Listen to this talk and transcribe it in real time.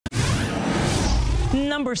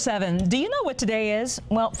Number 7, do you know what today is?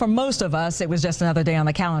 Well, for most of us, it was just another day on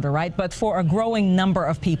the calendar, right? But for a growing number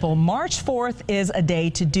of people, March 4th is a day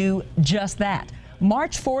to do just that.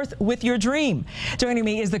 March 4th with your dream. Joining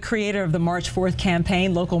me is the creator of the March 4th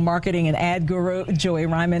campaign, local marketing and ad guru, Joy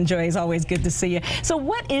Ryman. Joy, it's always good to see you. So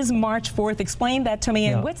what is March 4th? Explain that to me,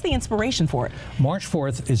 and what's the inspiration for it? March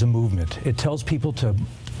 4th is a movement. It tells people to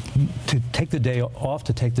take the day off,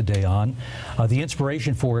 to take the day on. The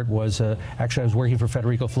inspiration for it was, actually I was working for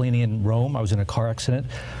Federico Fellini in Rome. I was in a car accident.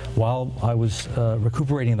 While I was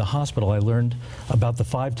recuperating in the hospital, I learned about the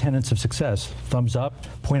 5 tenets of success. Thumbs up,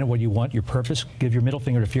 point at what you want, your purpose, give your middle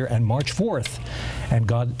finger to fear, and March 4th, and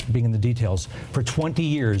God being in the details. For 20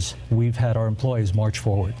 years, we've had our employees march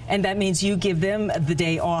forward. And that means you give them the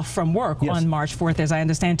day off from work on March 4th, as I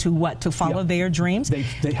understand, to what? To follow their dreams?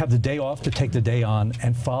 They have the day off to take the day on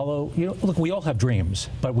and follow. You know, look, we all have dreams,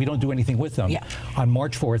 but we don't do anything with them. On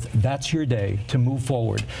March 4th, that's your day to move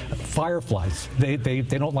forward. Fireflies, they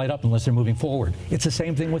don't light up unless they're moving forward. It's the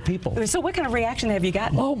same thing with people. So what kind of reaction have you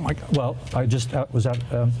gotten? Oh my God. Well, I just was at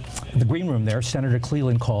the green room there. Senator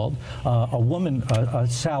Cleland called. A woman,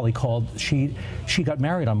 Sally, called. She got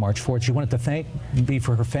married on March 4th. She wanted to thank me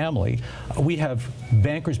for her family. We have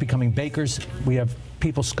bankers becoming bakers. We have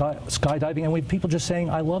people skydiving, and we have people just saying,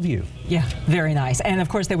 I love you. Yeah, very nice. And of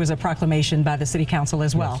course, there was a proclamation by the City Council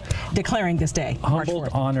as well, declaring this day. Humbled,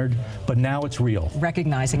 honored, but now it's real.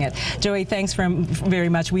 Recognizing it. Joey, thanks very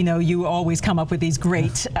much. We know you always come up with these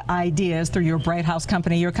great ideas through your BrightHouse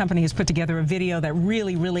company. Your company has put together a video that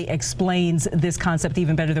really explains this concept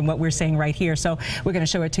even better than what we're saying right here. So we're going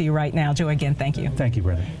to show it to you right now. Joey, again, thank you. Thank you,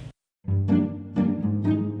 Brenda.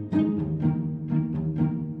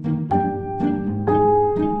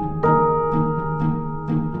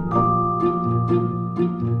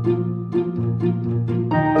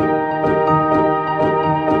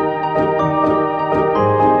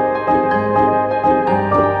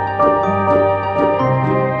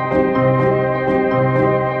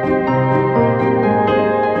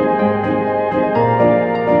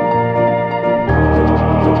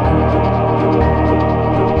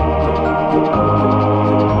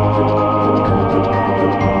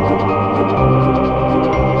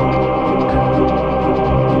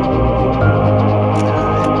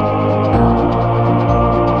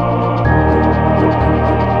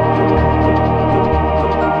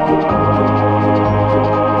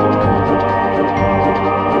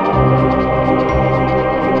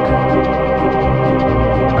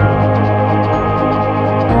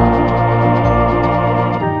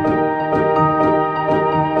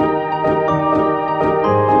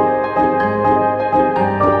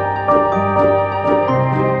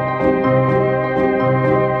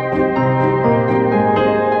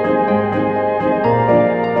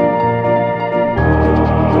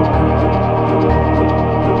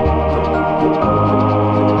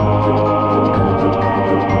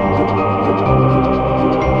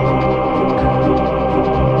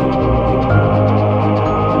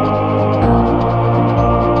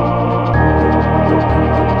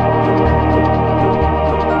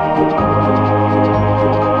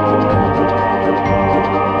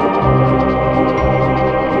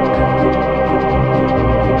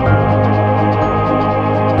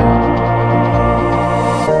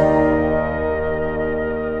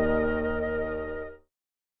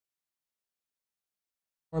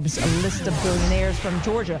 A list of billionaires from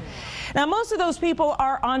Georgia. Now, most of those people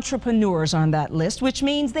are entrepreneurs on that list, which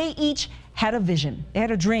means they each had a vision, they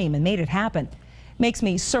had a dream, and made it happen. Makes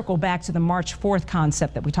me circle back to the March 4th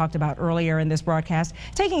concept that we talked about earlier in this broadcast,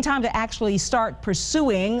 taking time to actually start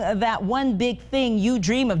pursuing that one big thing you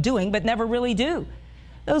dream of doing but never really do.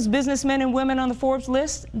 Those businessmen and women on the Forbes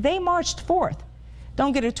list, they marched forth.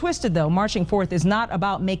 Don't get it twisted, though. Marching forth is not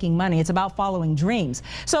about making money. It's about following dreams.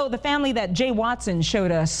 So the family that Jay Watson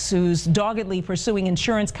showed us, who's doggedly pursuing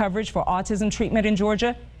insurance coverage for autism treatment in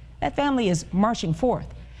Georgia, that family is marching forth.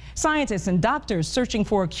 Scientists and doctors searching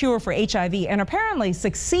for a cure for HIV and apparently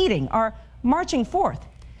succeeding are marching forth.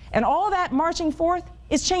 And all that marching forth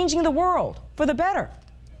is changing the world for the better.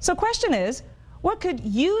 So question is, what could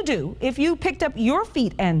you do if you picked up your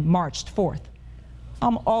feet and marched forth?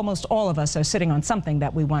 Almost all of us are sitting on something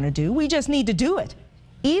that we want to do. We just need to do it.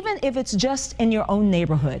 Even if it's just in your own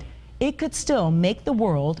neighborhood, it could still make the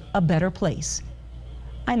world a better place.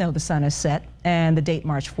 I know the sun is set and the date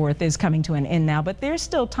March 4th is coming to an end now, but there's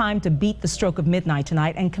still time to beat the stroke of midnight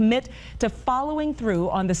tonight and commit to following through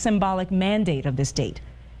on the symbolic mandate of this date,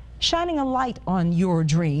 shining a light on your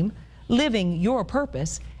dream, living your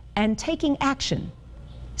purpose, and taking action,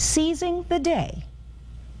 seizing the day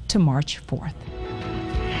to March 4th.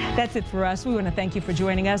 That's it for us. We want to thank you for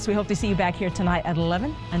joining us. We hope to see you back here tonight at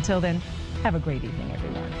 11. Until then, have a great evening,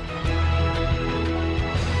 everyone.